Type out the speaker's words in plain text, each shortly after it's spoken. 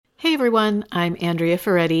everyone, I'm Andrea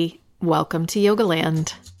Ferretti. Welcome to Yoga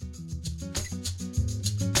Land.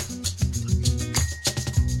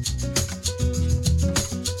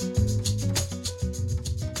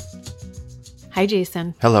 Hi,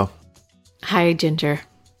 Jason. Hello. Hi, Ginger.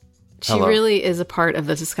 She Hello. really is a part of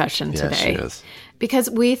the discussion today. Yeah, she is. Because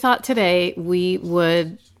we thought today we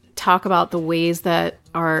would talk about the ways that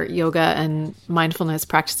our yoga and mindfulness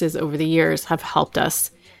practices over the years have helped us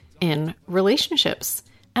in relationships.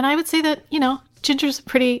 And I would say that, Ginger's a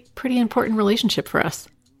pretty important relationship for us.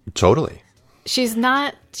 Totally. She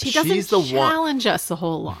doesn't She's the one- challenge us a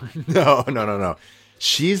whole lot. No.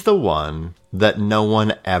 She's the one that no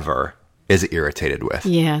one ever is irritated with.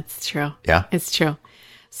 Yeah, it's true. Yeah? It's true.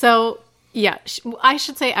 So, yeah, I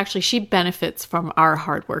should say actually she benefits from our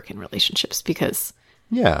hard work in relationships because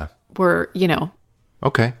Yeah. we're,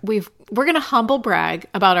 Okay. we're going to humble brag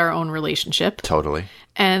about our own relationship. Totally.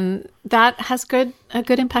 And that has a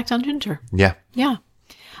good impact on Ginger. Yeah. Yeah.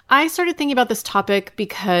 I started thinking about this topic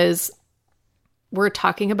because we're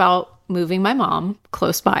talking about moving my mom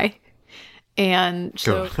close by. And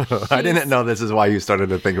so I didn't know this is why you started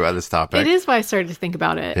to think about this topic. it is why I started to think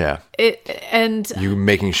about it. Yeah. And You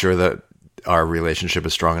making sure that our relationship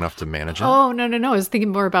is strong enough to manage it? oh, no. I was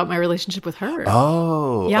thinking more about my relationship with her.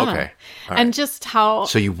 Oh, Yeah. okay. All right. And just how,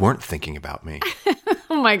 So you weren't thinking about me.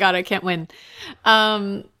 oh my God, I can't win.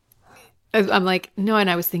 I'm like, no, and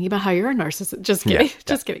I was thinking about how you're a narcissist. Just kidding. Yeah.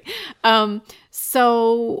 Just kidding.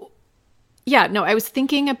 So yeah, no, I was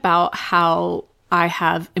thinking about how I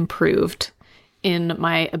have improved in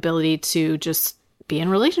my ability to just be in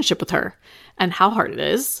relationship with her and how hard it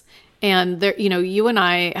is. And there, you and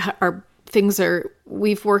I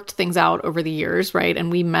we've worked things out over the years, right?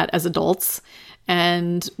 And we met as adults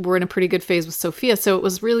and we're in a pretty good phase with Sophia. So it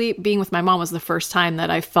was really being with my mom was the first time that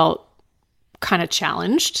I felt kind of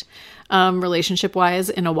challenged relationship wise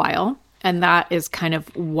in a while. And that is kind of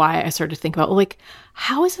why I started to think about,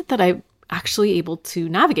 how is it that I'm actually able to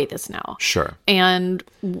navigate this now? Sure. And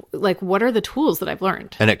what are the tools that I've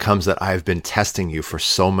learned? And it comes that I've been testing you for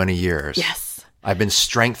so many years. Yes. I've been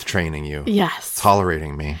strength training you. Yes.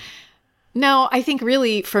 Tolerating me. No, I think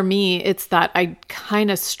really for me, it's that I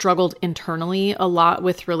kind of struggled internally a lot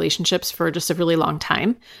with relationships for just a really long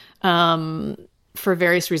time. For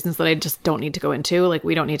various reasons that I just don't need to go into.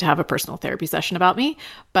 We don't need to have a personal therapy session about me.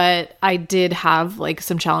 But I did have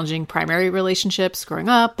some challenging primary relationships growing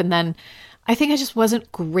up. And then I think I just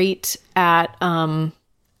wasn't great at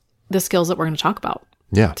the skills that we're going to talk about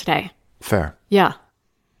today. Fair. Yeah.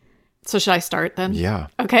 So should I start then? Yeah.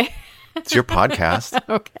 Okay. It's your podcast.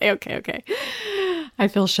 Okay. I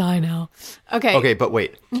feel shy now. Okay. Okay, but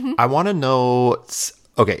wait. Mm-hmm. I want to know.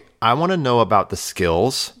 Okay, I want to know about the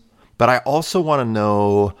skills, but I also want to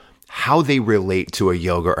know how they relate to a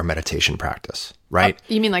yoga or meditation practice, right?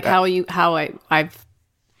 You mean I've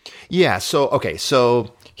Yeah.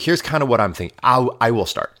 So here's kind of what I'm thinking. I will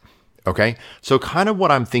start. Okay. So kind of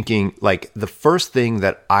what I'm thinking, the first thing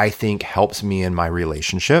that I think helps me in my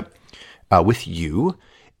relationship with you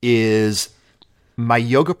is my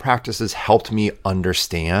yoga practices helped me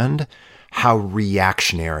understand how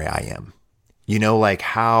reactionary I am.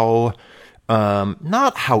 How,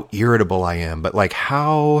 not how irritable I am, but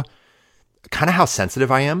how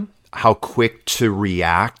sensitive I am, how quick to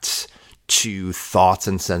react to thoughts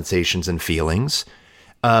and sensations and feelings.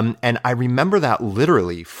 And I remember that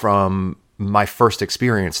literally from my first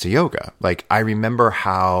experience to yoga. I remember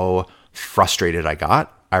how frustrated I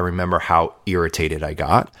got. I remember how irritated I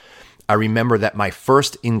got. I remember that my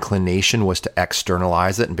first inclination was to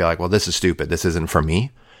externalize it and be like, well, this is stupid. This isn't for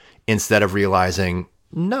me. Instead of realizing,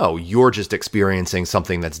 no, you're just experiencing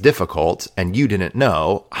something that's difficult and you didn't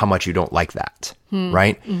know how much you don't like that.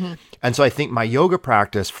 Right? Mm-hmm. And so I think my yoga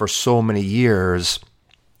practice for so many years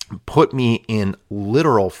put me in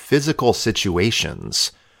literal physical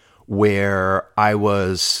situations where I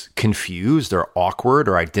was confused or awkward,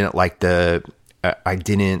 or I didn't I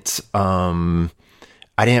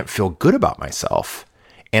didn't feel good about myself.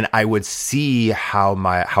 And I would see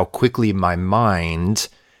how quickly my mind,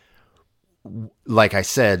 like I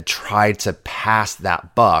said, tried to pass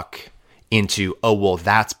that buck into, oh, well,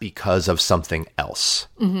 that's because of something else.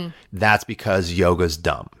 Mm-hmm. That's because yoga's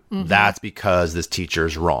dumb. Mm-hmm. That's because this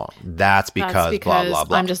teacher's wrong. That's because blah, blah,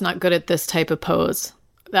 blah. I'm just not good at this type of pose.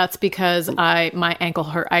 That's because my ankle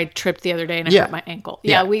hurt. I tripped the other day and I hurt my ankle.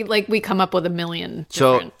 Yeah, we come up with a million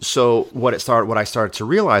different. So what I started to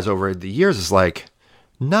realize over the years is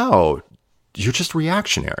no, you're just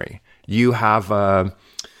reactionary. You have a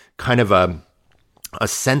kind of a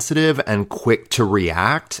sensitive and quick to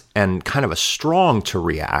react and kind of a strong to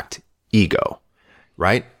react ego,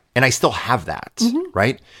 right? And I still have that,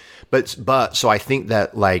 right? But so I think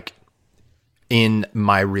that like in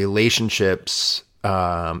my relationships,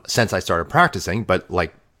 since I started practicing, but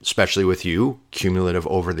like, especially with you, cumulative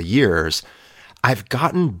over the years, I've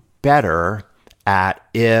gotten better at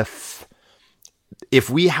if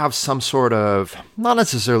we have some sort of, not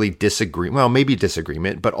necessarily disagreement, well, maybe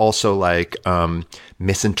disagreement, but also like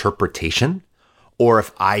misinterpretation, or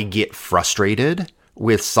if I get frustrated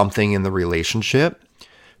with something in the relationship,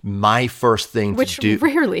 my first thing Which to do...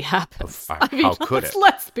 Which rarely happens. How could it?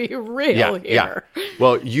 Let's be real here. Yeah.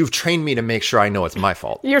 Well, you've trained me to make sure I know it's my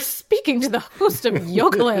fault. You're speaking to the host of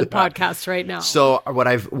Yogaland podcast right now. So what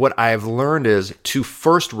I've learned is to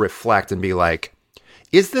first reflect and be like,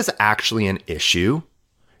 is this actually an issue?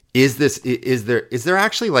 Is there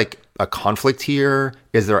actually like a conflict here?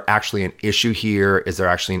 Is there actually an issue here? Is there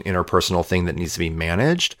actually an interpersonal thing that needs to be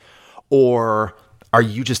managed? Or are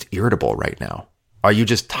you just irritable right now? Are you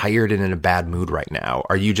just tired and in a bad mood right now?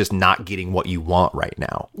 Are you just not getting what you want right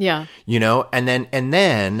now? Yeah. You know, and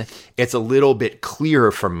then it's a little bit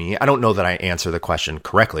clearer for me. I don't know that I answer the question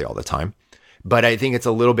correctly all the time, but I think it's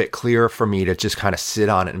a little bit clearer for me to just kind of sit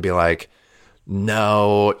on it and be like,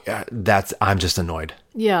 no, I'm just annoyed.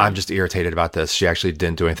 Yeah. I'm just irritated about this. She actually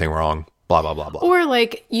didn't do anything wrong. Blah, blah, blah, blah. Or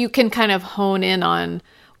like you can kind of hone in on,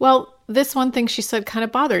 well, this one thing she said kind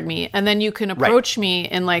of bothered me. And then you can approach me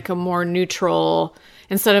in like a more neutral,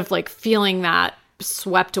 instead of like feeling that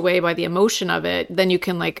swept away by the emotion of it, then you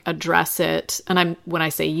can like address it. And when I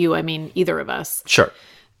say you, I mean either of us. Sure.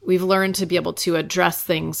 We've learned to be able to address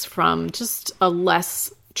things from just a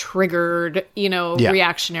less triggered,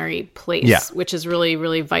 reactionary place, which is really,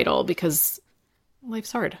 really vital because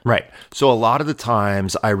life's hard. Right. So a lot of the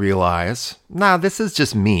times I realize, this is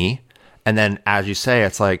just me. And then as you say,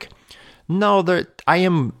 it's like, no,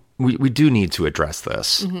 we do need to address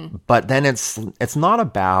this. Mm-hmm. But then it's not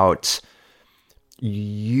about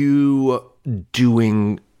you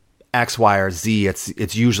doing X, Y, or Z.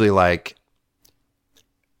 It's usually like,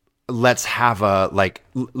 let's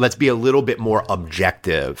be a little bit more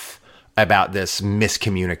objective about this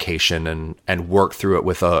miscommunication and work through it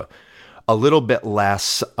with a little bit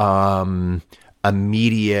less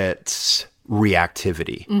immediate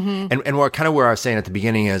reactivity. Mm-hmm. And where I was saying at the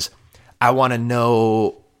beginning is, I want to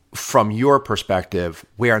know from your perspective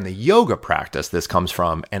where in the yoga practice this comes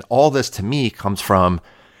from. And all this to me comes from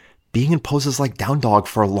being in poses like down dog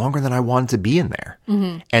for longer than I wanted to be in there.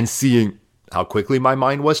 Mm-hmm. And seeing how quickly my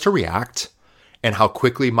mind was to react and how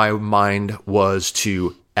quickly my mind was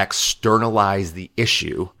to externalize the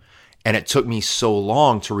issue. And it took me so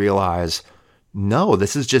long to realize, no,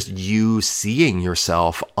 this is just you seeing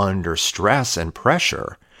yourself under stress and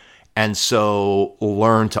pressure. And so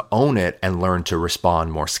learn to own it and learn to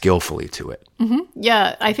respond more skillfully to it. Mm-hmm.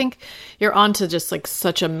 Yeah, I think you're onto just like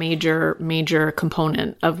such a major, major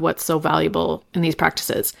component of what's so valuable in these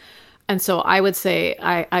practices. And so I would say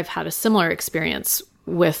I've had a similar experience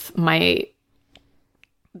with my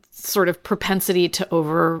sort of propensity to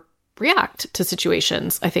overreact to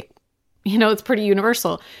situations. I think, it's pretty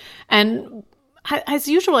universal. And as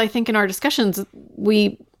usual, I think in our discussions,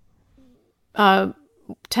 we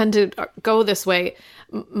tend to go this way.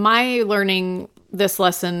 My learning this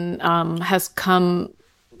lesson has come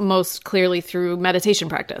most clearly through meditation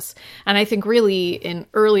practice. And I think really in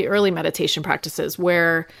early meditation practices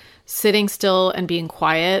where sitting still and being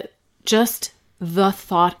quiet, just the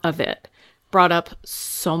thought of it brought up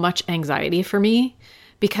so much anxiety for me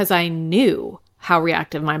because I knew how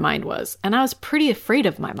reactive my mind was. And I was pretty afraid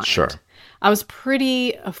of my mind. Sure. I was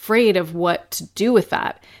pretty afraid of what to do with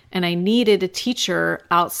that. And I needed a teacher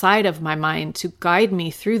outside of my mind to guide me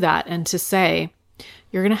through that and to say,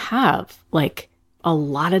 you're going to have like a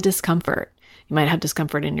lot of discomfort. You might have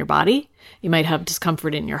discomfort in your body. You might have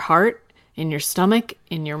discomfort in your heart, in your stomach,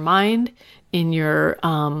 in your mind, in your,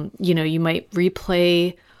 you might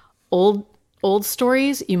replay old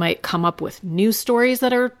stories. You might come up with new stories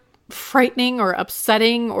that are frightening or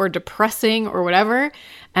upsetting or depressing or whatever.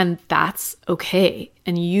 And that's okay.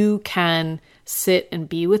 And you can sit and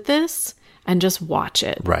be with this and just watch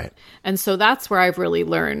it. Right. And so that's where I've really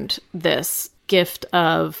learned this gift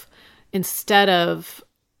of, instead of,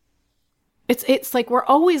 it's like we're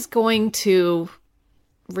always going to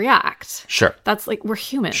react. Sure. That's like, we're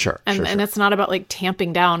human. Sure. And it's not about like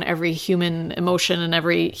tamping down every human emotion and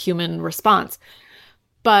every human response.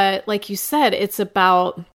 But like you said, it's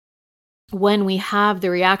about when we have the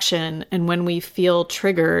reaction and when we feel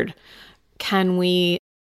triggered, can we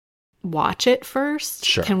watch it first?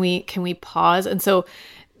 Sure. Can we pause? And so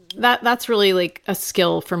that's really like a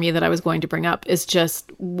skill for me that I was going to bring up, is just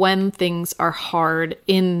when things are hard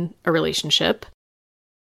in a relationship,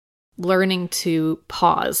 learning to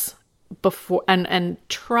pause before and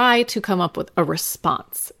try to come up with a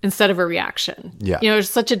response instead of a reaction. Yeah. There's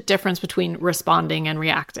such a difference between responding and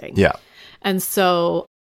reacting. Yeah. And so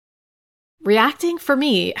reacting for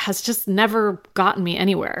me has just never gotten me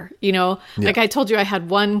anywhere. Like I told you, I had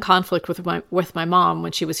one conflict with my mom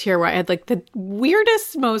when she was here where I had like the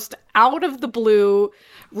weirdest, most out of the blue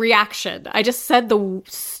reaction. I just said the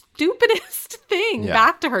stupidest thing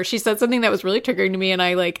back to her. She said something that was really triggering to me and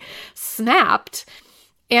I like snapped,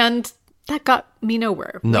 and that got me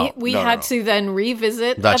nowhere. We had to then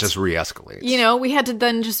revisit. That just re-escalates. We had to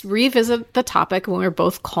then just revisit the topic when we were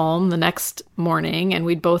both calm the next morning and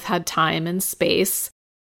we'd both had time and space.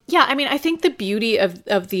 Yeah, I mean, I think the beauty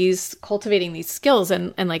of these, cultivating these skills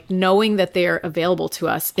and like knowing that they're available to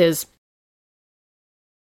us is,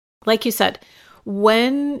 like you said,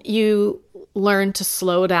 when you learn to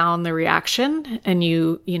slow down the reaction and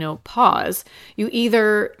you pause, you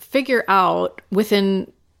either figure out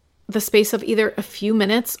within the space of either a few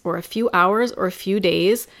minutes or a few hours or a few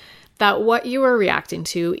days that what you are reacting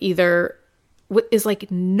to either is like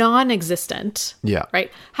non-existent. Yeah. Right?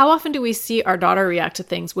 How often do we see our daughter react to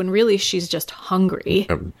things when really she's just hungry?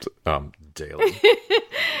 Daily.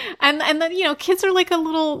 And then, kids are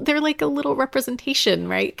they're like a little representation,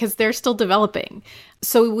 right? Because they're still developing.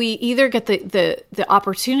 So we either get the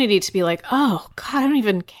opportunity to be like, oh God, I don't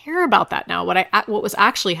even care about that now. What was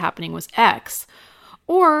actually happening was X.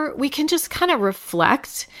 Or we can just kind of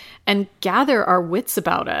reflect and gather our wits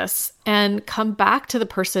about us and come back to the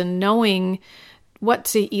person knowing what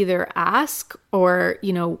to either ask or,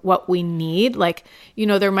 what we need. Like,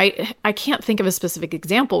 I can't think of a specific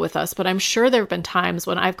example with us, but I'm sure there have been times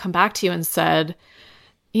when I've come back to you and said,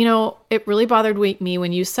 it really bothered me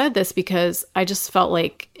when you said this because I just felt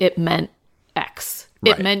like it meant X.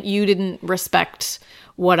 Right. It meant you didn't respect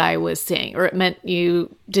what I was saying, or it meant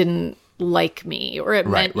you didn't like me, or it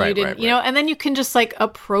meant you didn't, and then you can just like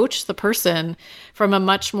approach the person from a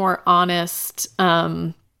much more honest,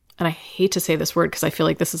 and I hate to say this word because I feel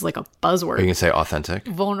like this is like a buzzword. You can say authentic.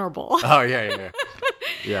 Vulnerable. Oh, yeah.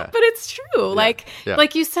 Yeah. But it's true. Yeah.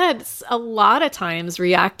 Like you said, a lot of times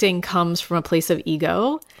reacting comes from a place of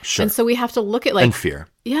ego. Sure. And so we have to look at and fear.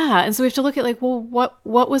 Yeah. And so we have to look at like, well,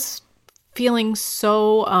 what was feeling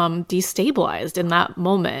so destabilized in that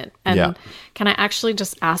moment? And can I actually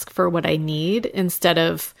just ask for what I need instead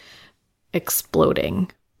of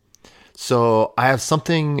exploding? So I have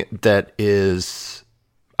something that is,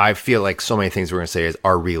 I feel like so many things we're going to say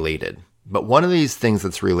are related. But one of these things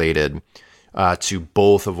that's related to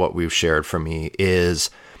both of what we've shared for me is,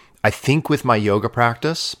 I think with my yoga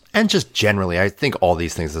practice and just generally, I think all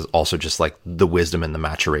these things is also just like the wisdom and the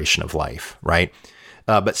maturation of life, right?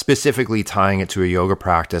 But specifically tying it to a yoga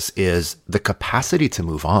practice is the capacity to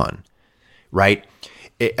move on, right?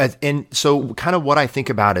 And so kind of what I think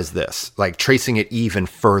about is this, like tracing it even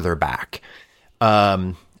further back.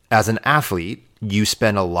 As an athlete, you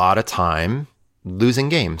spend a lot of time losing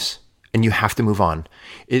games and you have to move on.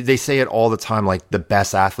 They say it all the time, like the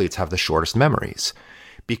best athletes have the shortest memories,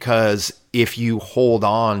 because if you hold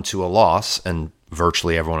on to a loss, and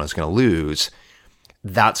virtually everyone is going to lose,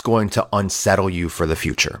 that's going to unsettle you for the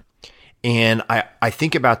future. And I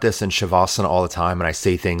think about this in Shavasana all the time, and I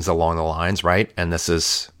say things along the lines, right? And this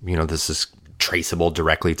is traceable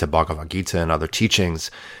directly to Bhagavad Gita and other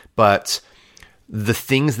teachings. But the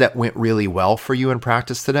things that went really well for you in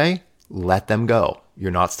practice today, let them go.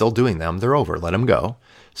 You're not still doing them. They're over. Let them go.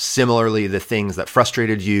 Similarly, the things that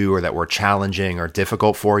frustrated you or that were challenging or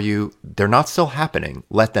difficult for you, they're not still happening.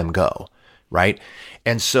 Let them go, right?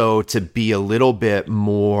 And so to be a little bit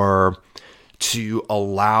more, to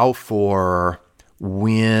allow for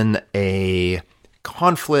when a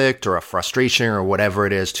conflict or a frustration or whatever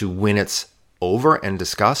it is, to when it's over and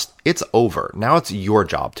discussed, it's over. Now it's your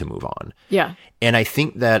job to move on. Yeah. And I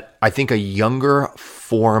think a younger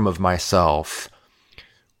form of myself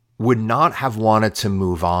would not have wanted to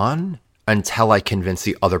move on until I convinced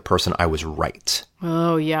the other person I was right.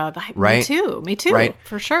 Oh, yeah. Right? Me too. Right?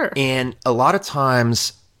 For sure. And a lot of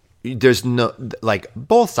times there's no, like,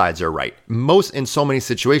 both sides are right. In so many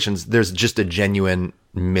situations, there's just a genuine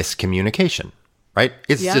miscommunication, right?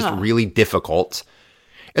 It's just really difficult.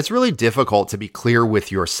 It's really difficult to be clear with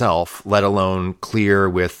yourself, let alone clear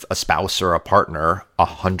with a spouse or a partner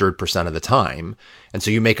 100% of the time. And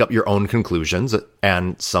so you make up your own conclusions,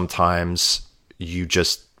 and sometimes you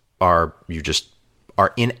just are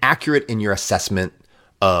inaccurate in your assessment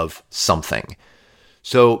of something.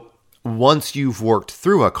 So once you've worked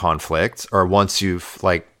through a conflict, or once you've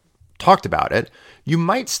talked about it, you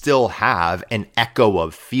might still have an echo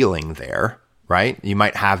of feeling there, right? You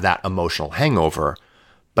might have that emotional hangover,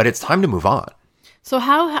 but it's time to move on. So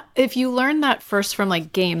how, if you learned that first from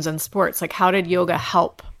like games and sports, like how did yoga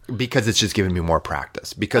help? Because it's just giving me more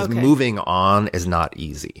practice. Because Okay. moving on is not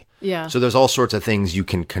easy. Yeah. So there's all sorts of things you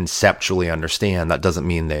can conceptually understand. That doesn't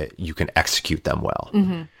mean that you can execute them well.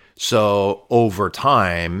 Mm-hmm. So over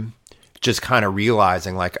time, just kind of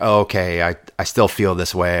realizing like, oh, okay, I still feel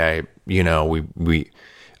this way.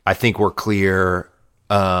 I think we're clear.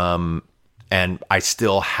 And I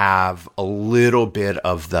still have a little bit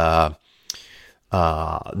of the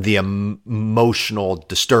emotional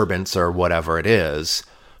disturbance or whatever it is,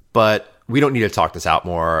 but we don't need to talk this out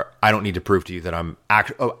more. I don't need to prove to you that I'm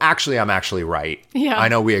actually right. Yeah. I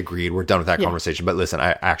know we agreed. We're done with that Yeah. conversation, but listen,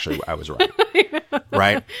 I was right.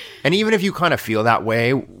 Right. And even if you kind of feel that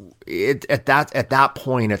way, at that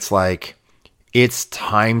point, it's like, it's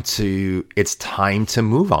time to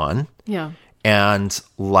move on. Yeah. And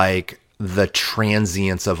like the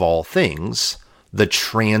transience of all things, the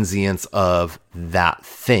transience of that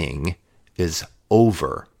thing is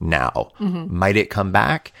over now. Might it come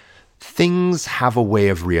back? Things have a way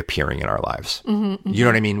of reappearing in our lives. You know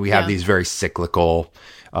what I mean? We have these very cyclical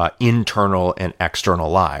internal and external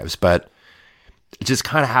lives, but just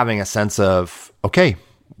kind of having a sense of, okay,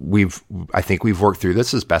 I think we've worked through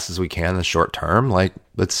this as best as we can in the short term. Like,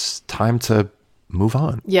 it's time to move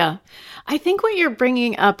on. Yeah. I think what you're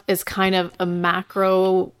bringing up is kind of the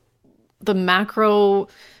macro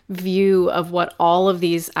view of what all of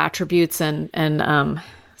these attributes and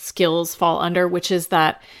skills fall under, which is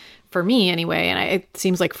that for me anyway, and it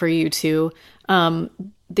seems like for you too,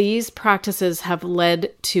 these practices have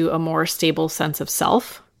led to a more stable sense of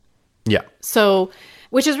self. Yeah. So,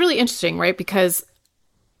 which is really interesting, right? Because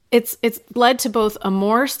it's led to both a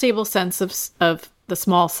more stable sense of the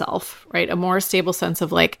small self, right? A more stable sense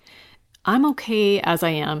of like, I'm okay as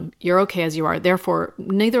I am, you're okay as you are. Therefore,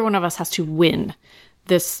 neither one of us has to win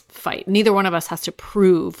this fight. Neither one of us has to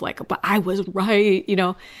prove like, but I was right,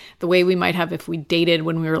 the way we might have if we dated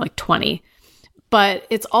when we were like 20. But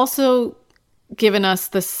it's also given us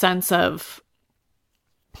the sense of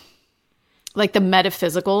like the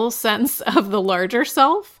metaphysical sense of the larger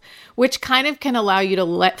self, which kind of can allow you to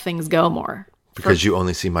let things go more. Because you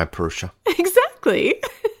only see my Persia. Exactly.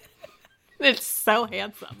 It's so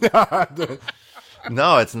handsome.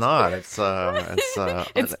 No, it's not. It's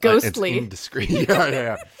ghostly. It's indiscreet.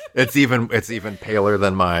 Yeah. It's even paler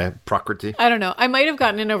than my Prakriti. I don't know. I might have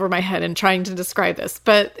gotten in over my head in trying to describe this,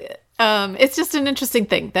 but it's just an interesting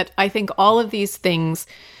thing that I think all of these things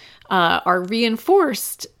are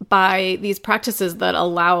reinforced by these practices that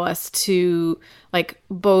allow us to like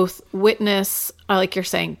both witness, like you're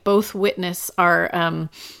saying, both witness our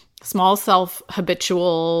small self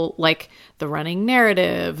habitual, like the running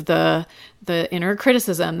narrative, the inner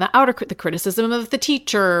criticism, the criticism of the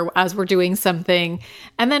teacher as we're doing something.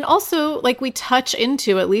 And then also like we touch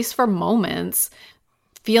into, at least for moments,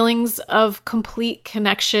 feelings of complete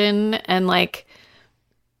connection and like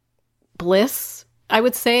bliss, I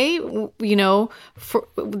would say, for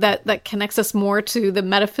that connects us more to the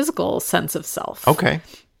metaphysical sense of self. Okay.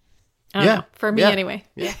 I don't know, for me anyway.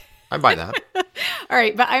 Yeah. I buy that. All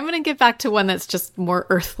right, but I'm going to get back to one that's just more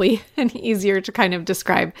earthly and easier to kind of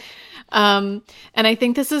describe. And I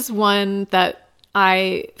think this is one that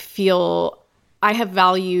I feel I have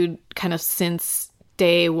valued kind of since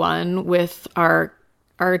day one with our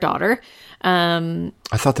daughter. I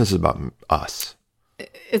thought this was about us.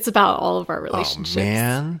 It's about all of our relationships. Oh,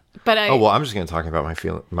 man. But I'm just going to talk about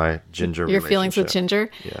my ginger your feelings with ginger.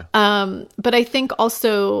 Yeah. But I think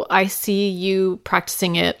also I see you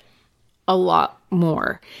practicing it a lot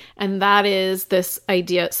more. And that is this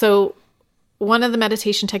idea. So one of the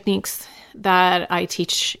meditation techniques that I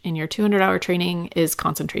teach in your 200-hour training is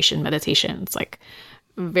concentration meditation. It's like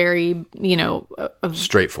very,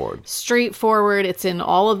 straightforward. It's in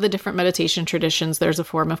all of the different meditation traditions. There's a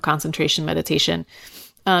form of concentration meditation.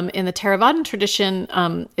 In the Theravadan tradition,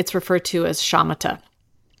 it's referred to as shamatha.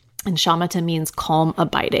 And shamatha means calm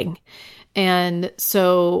abiding. And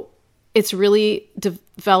so it's really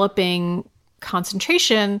developing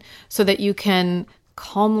concentration so that you can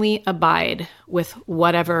calmly abide with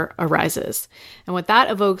whatever arises. And what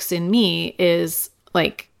that evokes in me is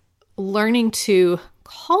like learning to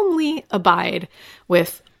calmly abide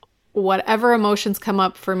with whatever emotions come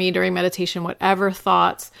up for me during meditation, whatever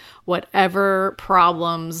thoughts, whatever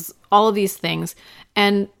problems, all of these things.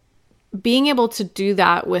 And being able to do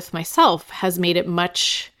that with myself has made it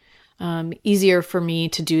much easier for me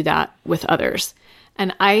to do that with others.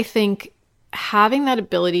 And I think having that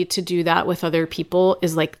ability to do that with other people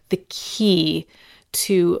is like the key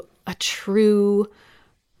to a true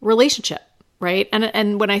relationship, right?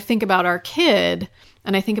 And when I think about our kid,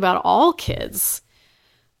 and I think about all kids,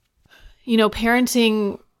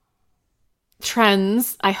 parenting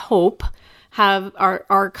trends, I hope,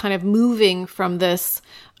 are kind of moving from this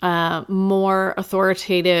more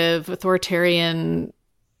authoritarian,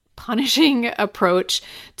 punishing approach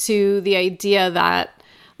to the idea that,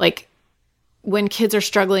 like, when kids are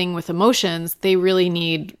struggling with emotions, they really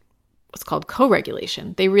need what's called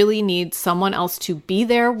co-regulation. They really need someone else to be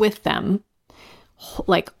there with them,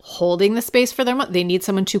 like holding the space for them. They need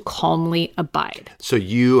someone to calmly abide. So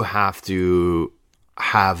you have to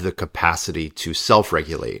have the capacity to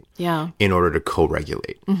self-regulate in order to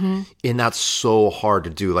co-regulate. And that's so hard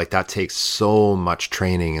to do. Like, that takes so much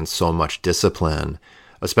training and so much discipline,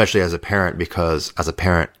 especially as a parent, because as a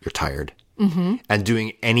parent, you're tired. And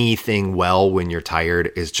doing anything well when you're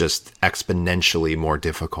tired is just exponentially more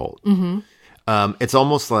difficult. It's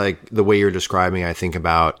almost like the way you're describing, I think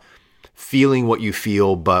about feeling what you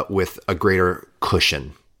feel, but with a greater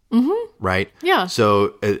cushion. Right? Yeah.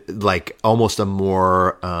 So like almost a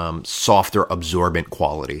more softer, absorbent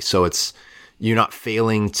quality. So you're not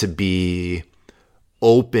failing to be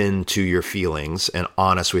open to your feelings and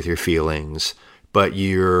honest with your feelings, but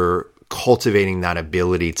you're cultivating that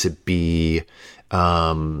ability to be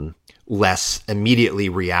less immediately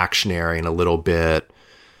reactionary and a little bit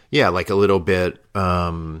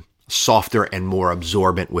softer and more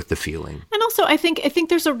absorbent with the feeling. And also, I think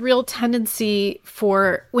there's a real tendency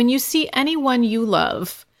for when you see anyone you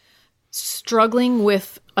love struggling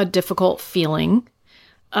with a difficult feeling,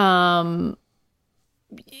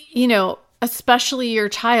 especially your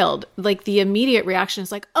child, like the immediate reaction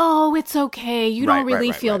is like, oh, it's okay. You don't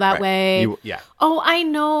really feel that way. Oh, I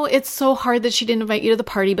know it's so hard that she didn't invite you to the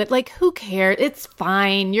party, but like, who cares? It's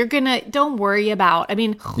fine. Don't worry about,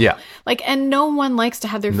 and no one likes to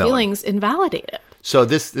have their feelings invalidated. So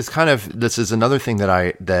this is another thing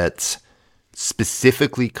that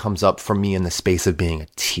specifically comes up for me in the space of being a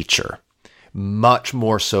teacher, much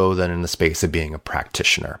more so than in the space of being a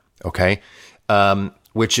practitioner. Okay.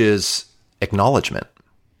 Which is acknowledgement,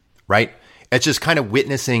 right? It's just kind of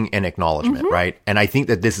witnessing and acknowledgement, right? And I think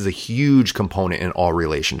that this is a huge component in all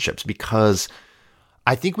relationships, because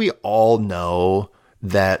I think we all know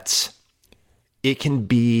that it can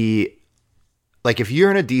be like, if you're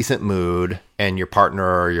in a decent mood and your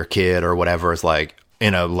partner or your kid or whatever is like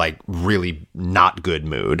in a like really not good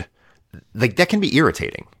mood, like that can be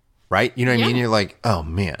irritating, right? You know what I mean? You're like, oh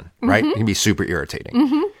man, right? It can be super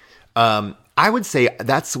irritating. I would say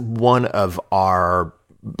that's one of our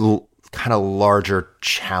kind of larger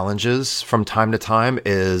challenges from time to time,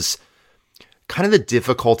 is kind of the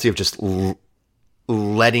difficulty of just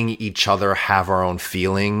letting each other have our own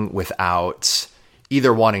feeling without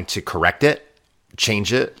either wanting to correct it,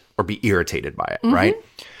 change it, or be irritated by it, right?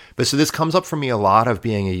 But so this comes up for me a lot of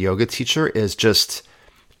being a yoga teacher, is just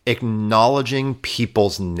acknowledging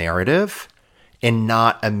people's narrative and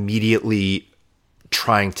not immediately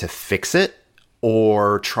trying to fix it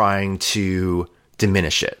or trying to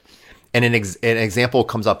diminish it. And an example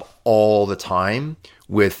comes up all the time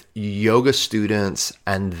with yoga students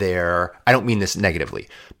and I don't mean this negatively,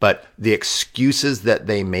 but the excuses that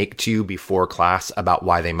they make to you before class about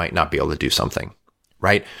why they might not be able to do something,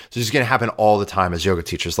 right? So this is going to happen all the time as yoga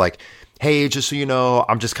teachers. Like, hey, just so you know,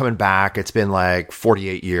 I'm just coming back. It's been like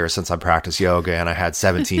 48 years since I practiced yoga and I had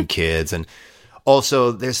 17 kids. And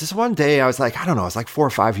also, there's this one day I was like, I was like 4 or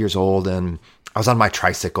 5 years old, and I was on my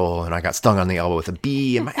tricycle and I got stung on the elbow with a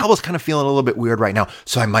bee, and my elbow's kind of feeling a little bit weird right now,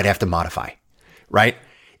 so I might have to modify, right?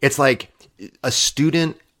 It's like a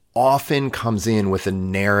student often comes in with a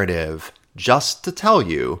narrative just to tell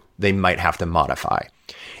you they might have to modify.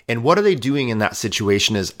 And what are they doing in that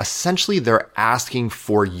situation is essentially they're asking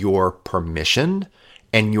for your permission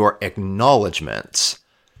and your acknowledgement,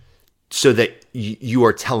 so that you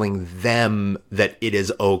are telling them that it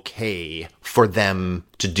is okay for them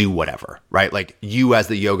to do whatever, right? Like, you as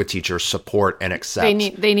the yoga teacher support and accept.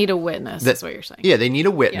 They need a witness, that's what you're saying. Yeah, they need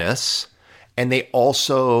a witness. Yeah. And they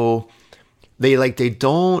also,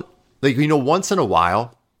 once in a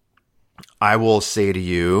while, I will say to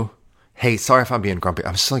you, hey, sorry if I'm being grumpy.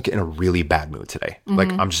 I'm just like in a really bad mood today.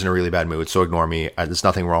 Like, I'm just in a really bad mood, so ignore me. There's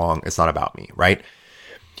nothing wrong. It's not about me, right?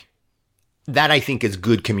 That, I think, is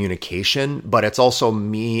good communication, but it's also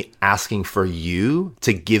me asking for you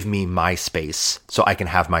to give me my space so I can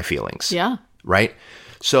have my feelings. Yeah. Right?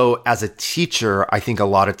 So as a teacher, I think a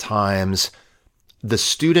lot of times the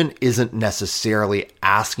student isn't necessarily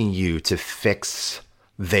asking you to fix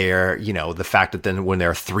their, the fact that then when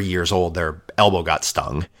they're 3 years old, their elbow got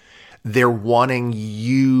stung. They're wanting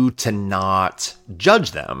you to not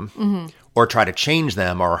judge them or try to change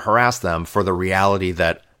them or harass them for the reality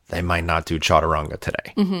that they might not do chaturanga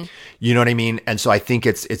today. You know what I mean? And so I think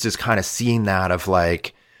it's just kind of seeing that of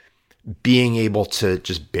like being able to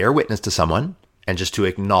just bear witness to someone and just to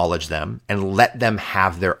acknowledge them and let them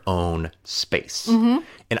have their own space.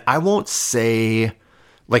 And I won't say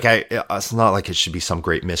like it's not like it should be some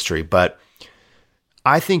great mystery, but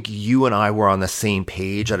I think you and I were on the same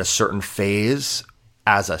page at a certain phase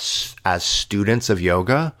as students of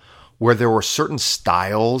yoga, where there were certain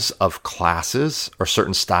styles of classes or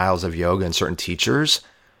certain styles of yoga and certain teachers,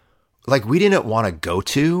 like we didn't want to go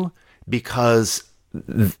to because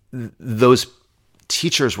those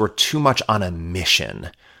teachers were too much on a mission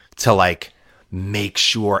to like make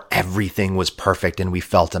sure everything was perfect and we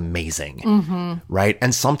felt amazing. Right.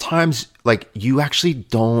 And sometimes like you actually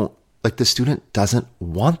don't, like the student doesn't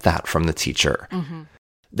want that from the teacher.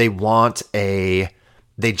 They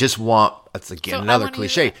just want, it's again another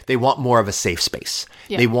cliche. They want more of a safe space.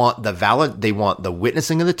 Yeah. They want the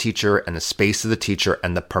witnessing of the teacher and the space of the teacher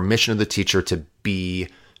and the permission of the teacher to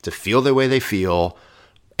feel the way they feel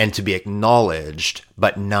and to be acknowledged,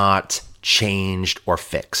 but not changed or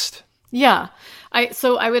fixed. Yeah.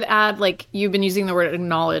 So I would add, like, you've been using the word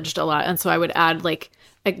acknowledged a lot. And so I would add like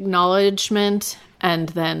acknowledgement and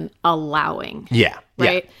then allowing. Yeah.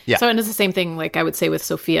 Right. Yeah. So, and it's the same thing, like I would say with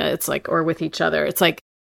Sophia, it's like, or with each other, it's like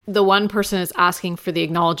the one person is asking for the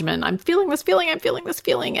acknowledgement. I'm feeling this feeling. I'm feeling this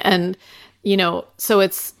feeling. And, you know, so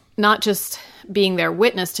it's not just being their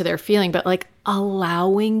witness to their feeling, but like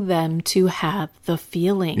allowing them to have the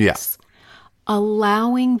feelings. Yeah.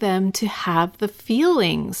 Allowing them to have the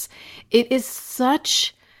feelings. It is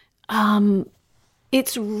such,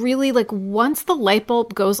 it's really like once the light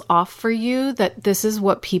bulb goes off for you that this is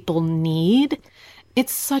what people need,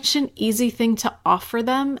 it's such an easy thing to offer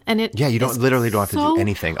them. And it you don't have to do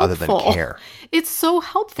anything other than care. It's so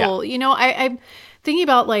helpful. Yeah. You know, I'm thinking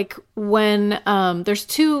about like when there's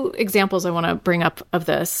two examples I want to bring up of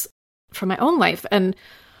this from my own life. And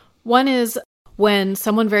one is when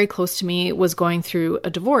someone very close to me was going through a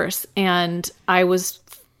divorce, and I was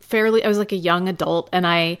like a young adult, and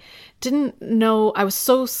I didn't know, I was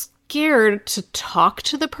so scared to talk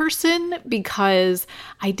to the person because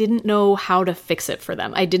I didn't know how to fix it for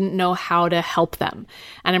them. I didn't know how to help them.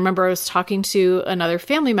 And I remember I was talking to another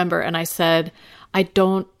family member and I said, I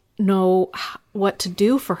don't know what to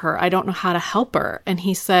do for her. I don't know how to help her. And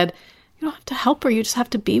he said, you don't have to help her. You just have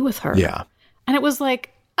to be with her. Yeah. And it was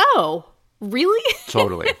like, oh, really?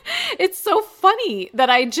 Totally. It's so funny that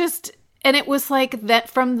and it was like that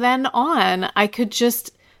from then on, I could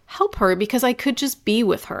just help her because I could just be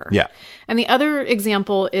with her. Yeah. And the other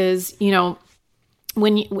example is, you know,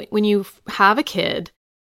 when you have a kid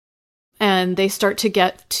and they start to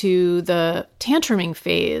get to the tantruming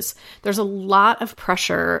phase, there's a lot of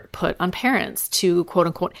pressure put on parents to quote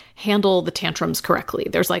unquote handle the tantrums correctly.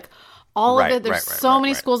 There's like all of it. There's so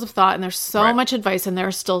many schools of thought and there's so much advice, and there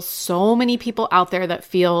are still so many people out there that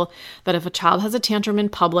feel that if a child has a tantrum in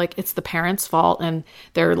public, it's the parent's fault, and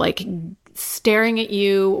they're like staring at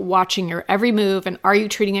you, watching your every move, and are you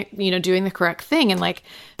treating it, you know, doing the correct thing? And like,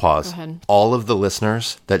 pause. All of the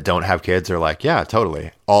listeners that don't have kids are like, yeah,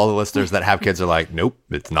 totally. All the listeners that have kids are like, nope,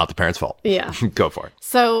 it's not the parent's fault. Yeah. Go for it.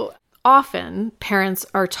 So often parents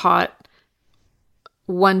are taught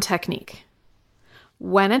one technique.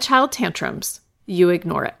 When a child tantrums, you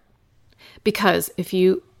ignore it. Because if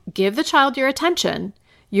you give the child your attention,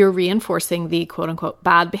 you're reinforcing the quote unquote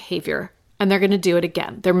bad behavior, and they're going to do it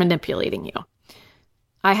again. They're manipulating you.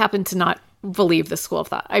 I happen to not believe this school of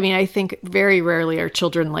thought. I mean, I think very rarely are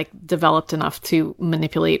children like developed enough to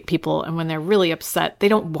manipulate people. And when they're really upset, they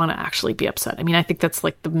don't want to actually be upset. I mean, I think that's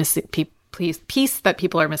like the missing piece that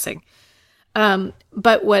people are missing.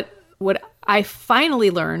 But what I finally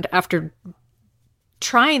learned after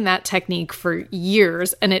trying that technique for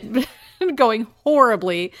years and it going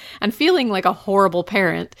horribly and feeling like a horrible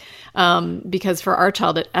parent, because for our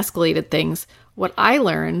child, it escalated things. What I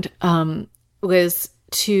learned was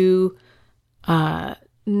to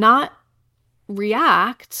not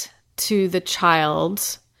react to the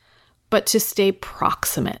child, but to stay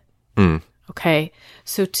proximate. Okay.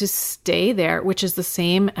 So to stay there, which is the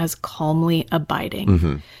same as calmly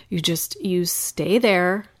abiding. You stay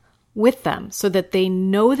there with them so that they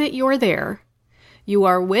know that you're there. You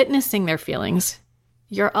are witnessing their feelings.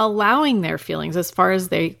 You're allowing their feelings as far as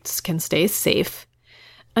they can stay safe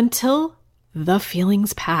until the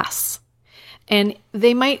feelings pass. And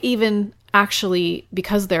they might even actually,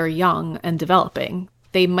 because they're young and developing,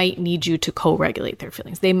 they might need you to co-regulate their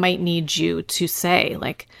feelings. They might need you to say,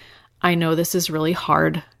 like, I know this is really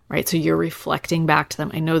hard, right? So you're reflecting back to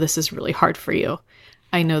them. I know this is really hard for you.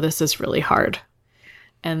 I know this is really hard.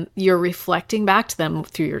 and you're reflecting back to them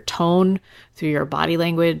through your tone, through your body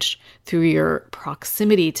language, through your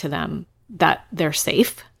proximity to them, that they're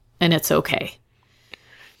safe and it's okay.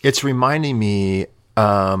 It's reminding me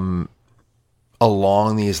along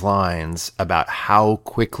these lines about how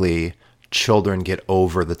quickly children get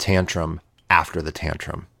over the tantrum after the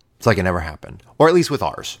tantrum. It's like it never happened, or at least with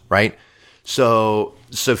ours, right? So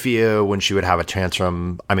Sophia, when she would have a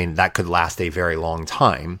tantrum, I mean, that could last a very long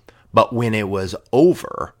time, but when it was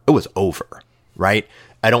over, right?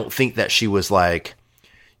 I don't think that she was like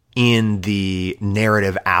in the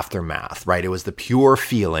narrative aftermath, right? It was the pure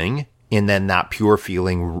feeling, and then that pure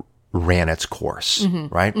feeling ran its course,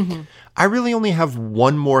 right? I really only have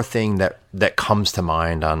one more thing that comes to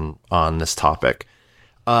mind on this topic,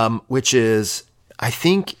 which is, I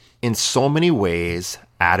think in so many ways,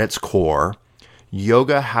 at its core,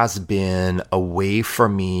 yoga has been a way for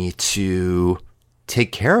me to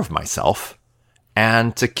take care of myself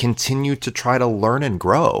and to continue to try to learn and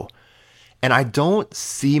grow. And I don't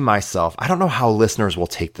see myself, I don't know how listeners will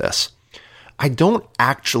take this. I don't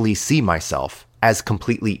actually see myself as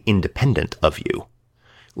completely independent of you.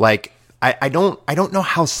 Like, I don't know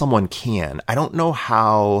how someone can. I don't know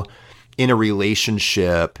how in a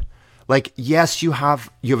relationship, like, yes, you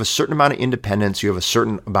have a certain amount of independence, you have a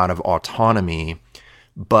certain amount of autonomy,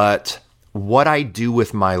 but what I do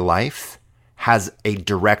with my life has a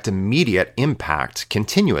direct, immediate impact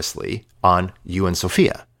continuously on you and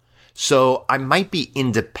Sophia. So I might be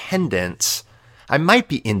independent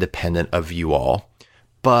of you all,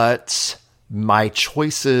 but my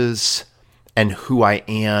choices and who I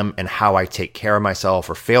am and how I take care of myself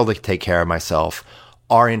or fail to take care of myself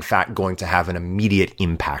are in fact going to have an immediate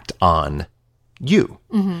impact on you.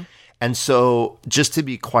 And so just to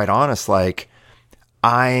be quite honest, like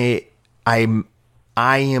I am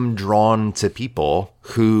drawn to people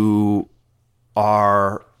who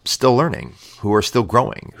are still learning, who are still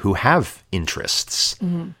growing, who have interests,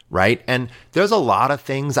 right? And there's a lot of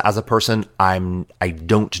things as a person I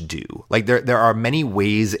don't do. Like there are many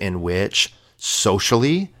ways in which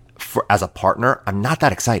socially, as a partner, I'm not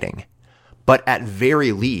that exciting. But at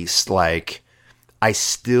very least, like, I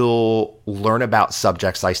still learn about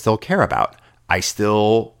subjects I still care about. I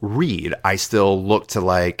still read. I still look to,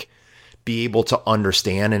 like, be able to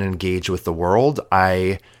understand and engage with the world.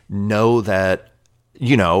 I know that,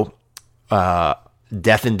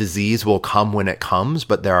 death and disease will come when it comes,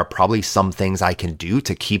 but there are probably some things I can do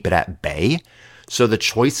to keep it at bay. So the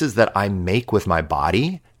choices that I make with my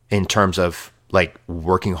body in terms of, like,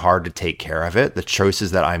 working hard to take care of it, the choices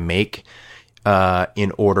that I make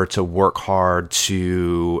in order to work hard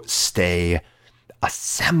to stay a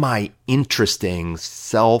semi-interesting,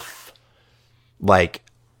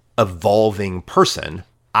 evolving person,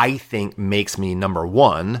 I think makes me, number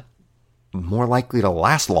one, more likely to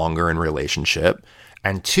last longer in relationship,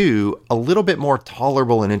 and two, a little bit more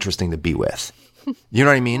tolerable and interesting to be with. You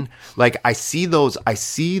know what I mean? Like, I see these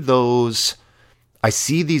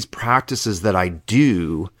practices that I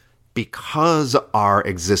do because our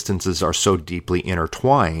existences are so deeply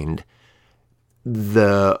intertwined.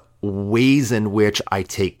 The ways in which I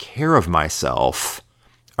take care of myself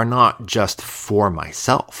are not just for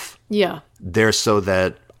myself. Yeah. They're so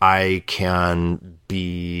that I can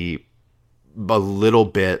be a little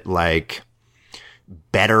bit, like,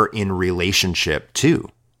 better in relationship too.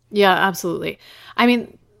 Yeah, absolutely. I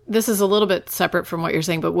mean, this is a little bit separate from what you're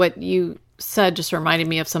saying, but what you said just reminded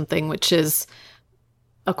me of something, which is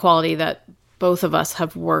a quality that both of us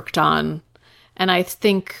have worked on. And I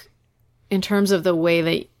think in terms of the way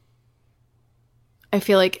that I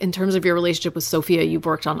feel like in terms of your relationship with Sophia, you've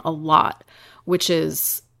worked on a lot, which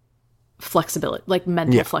is flexibility, like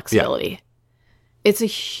mental flexibility. Yeah. It's a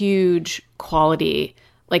huge quality,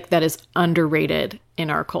 like, that is underrated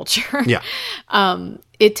in our culture. Yeah.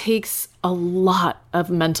 It takes a lot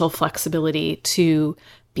of mental flexibility to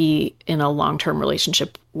be in a long-term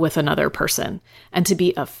relationship with another person, and to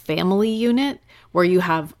be a family unit where you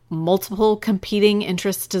have multiple competing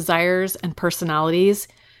interests, desires, and personalities.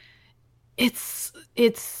 It's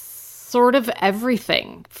sort of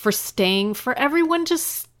everything for everyone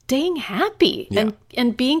just staying happy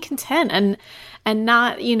and being content and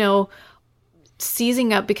not,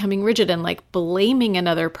 seizing up, becoming rigid, and, like, blaming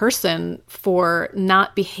another person for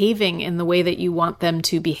not behaving in the way that you want them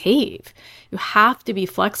to behave. You have to be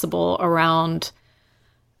flexible around,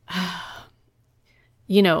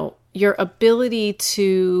 your ability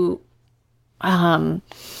to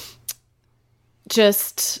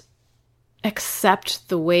just accept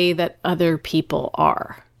the way that other people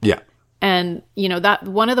are. Yeah. And, that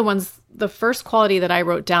one of the first quality that I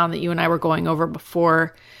wrote down that you and I were going over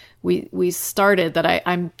before we started that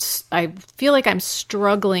I feel like I'm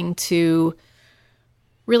struggling to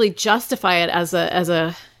really justify it as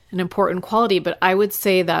an important quality, but I would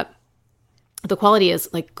say that the quality is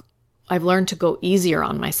like I've learned to go easier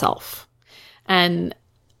on myself, and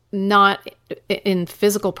not in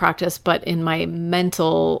physical practice, but in my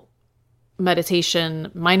mental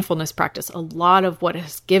meditation, mindfulness practice. A lot of what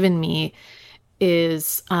has given me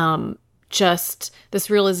is just this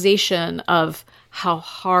realization of how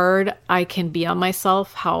hard I can be on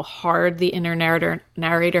myself, how hard the inner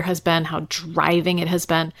narrator has been, how driving it has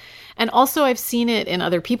been. And also I've seen it in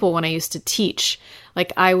other people when I used to teach.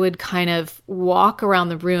 Like I would kind of walk around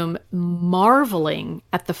the room marveling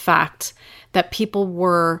at the fact that people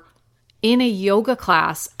were in a yoga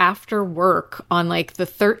class after work on like the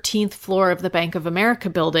 13th floor of the Bank of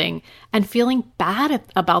America building and feeling bad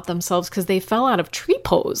about themselves because they fell out of tree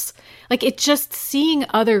pose. Like it just seeing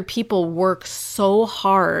other people work so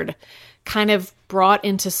hard kind of brought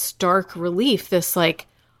into stark relief this like,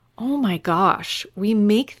 oh my gosh, we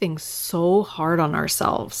make things so hard on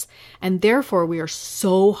ourselves and therefore we are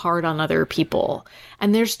so hard on other people.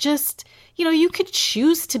 And there's just, you know, you could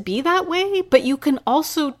choose to be that way, but you can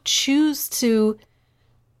also choose to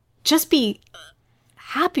just be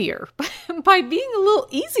happier by being a little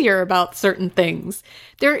easier about certain things.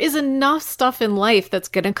 There is enough stuff in life that's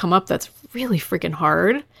going to come up that's really freaking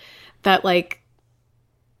hard that like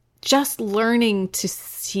just learning to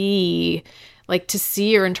see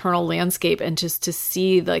your internal landscape and just to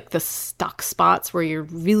see like the stuck spots where you're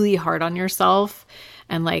really hard on yourself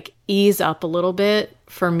and like ease up a little bit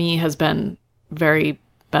for me has been very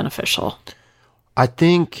beneficial. I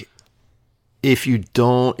think if you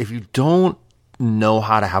don't know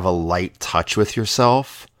how to have a light touch with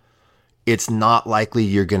yourself, it's not likely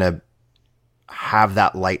you're going to have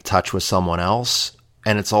that light touch with someone else.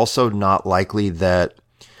 And it's also not likely that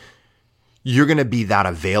you're going to be that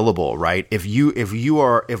available, right? If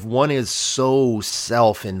one is so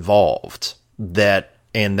self-involved that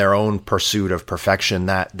in their own pursuit of perfection,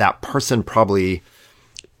 that person probably,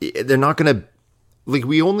 they're not going to, like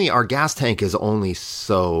our gas tank is only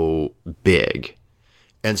so big.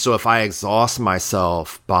 And so if I exhaust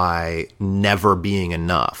myself by never being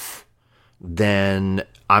enough, then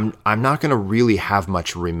I'm not going to really have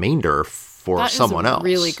much remainder for someone else. That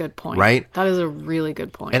is a really good point. Right? That is a really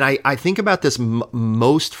good point. And I think about this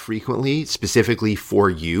most frequently, specifically for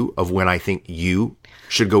you, of when I think you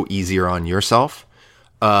should go easier on yourself.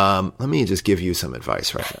 Let me just give you some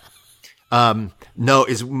advice right now. No,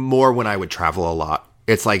 it's more when I would travel a lot.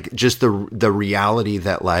 It's like just the reality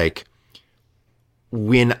that like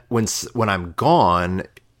when I'm gone,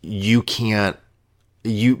 because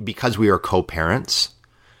we are co-parents,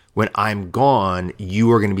 when I'm gone,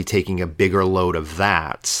 you are going to be taking a bigger load of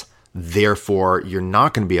that. Therefore, you're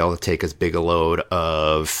not going to be able to take as big a load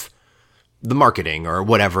of the marketing or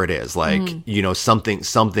whatever it is. Like, you know,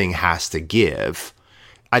 something has to give.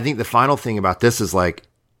 I think the final thing about this is like,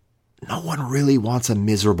 no one really wants a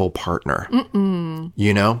miserable partner,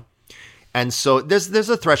 you know? And so there's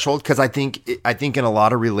a threshold, because I think in a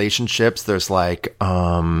lot of relationships, there's like,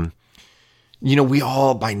 you know, we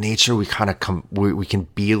all by nature, we kind of we can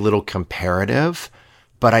be a little comparative,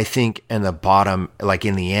 but I think in the bottom, like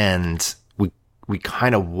in the end, we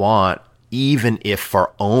kind of want, even if for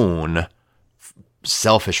our own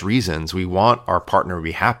selfish reasons, we want our partner to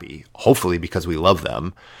be happy, hopefully because we love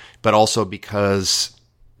them, but also because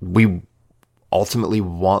we ultimately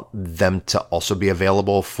want them to also be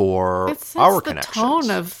available for our connections. It's the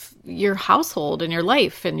tone of your household and your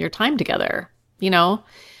life and your time together, you know?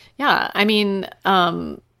 Yeah. I mean,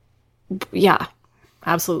 yeah,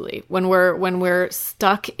 absolutely. When we're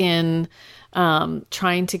stuck in,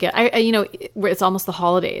 trying to get, you know, it's almost the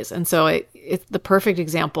holidays. And so the perfect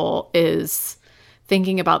example is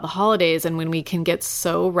thinking about the holidays, and when we can get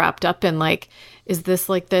so wrapped up in like, is this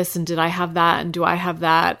like this? And did I have that? And do I have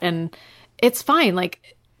that? And it's fine.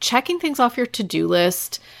 Like checking things off your to-do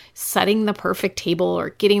list, setting the perfect table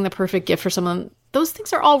or getting the perfect gift for someone. Those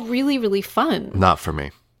things are all really, really fun. Not for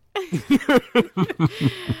me.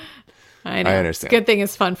 I know. I understand. Good thing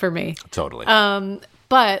it's fun for me. Totally.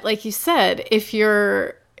 But like you said, if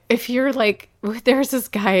you're like, there's this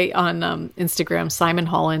guy on Instagram, Simon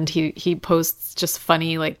Holland, he posts just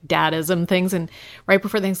funny like dadism things. And right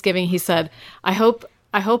before Thanksgiving, he said, I hope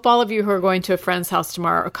all of you who are going to a friend's house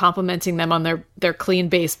tomorrow are complimenting them on their clean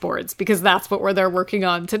baseboards, because that's what they're working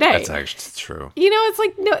on today. That's actually true. You know, it's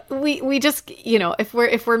like, no, we just, you know, if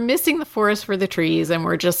we're missing the forest for the trees, and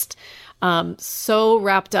we're just so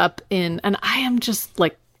wrapped up in, and I am just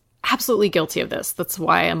like absolutely guilty of this. That's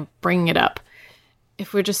why I'm bringing it up.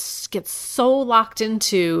 if we just get so locked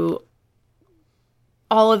into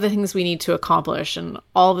all of the things we need to accomplish and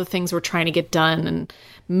all the things we're trying to get done and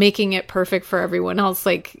making it perfect for everyone else,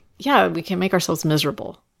 like, yeah, we can make ourselves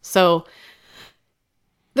miserable. So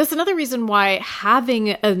that's another reason why having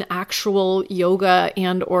an actual yoga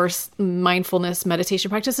and or mindfulness meditation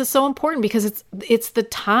practice is so important, because it's the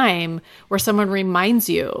time where someone reminds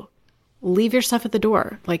you, leave your stuff at the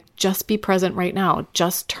door. Like, just be present right now.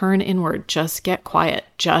 Just turn inward. Just get quiet.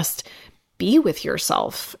 Just be with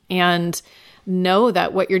yourself and know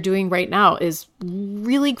that what you're doing right now is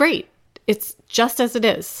really great. It's just as it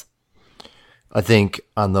is. I think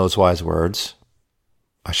on those wise words,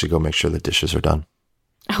 I should go make sure the dishes are done.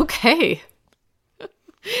 Okay.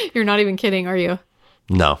 You're not even kidding, are you?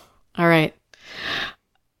 No. All right.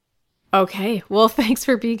 Okay. Well, thanks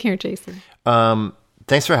for being here, Jason.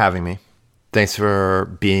 Thanks for having me. Thanks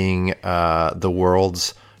for being the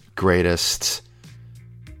world's greatest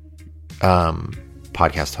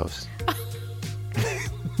podcast host.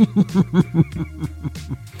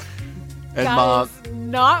 And that Mom, is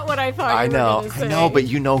not what I thought you were going to say. I know, but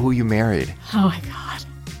you know who you married. Oh my God.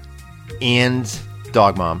 And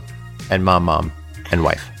dog mom, and mom, and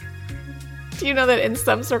wife. Do you know that in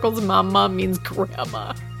some circles, mom means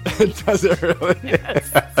grandma? Does it really?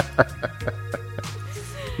 Yes.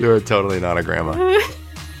 You're totally not a grandma.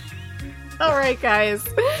 All right, guys.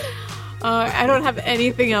 I don't have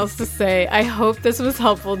anything else to say. I hope this was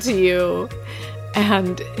helpful to you.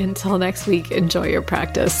 And until next week, enjoy your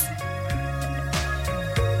practice.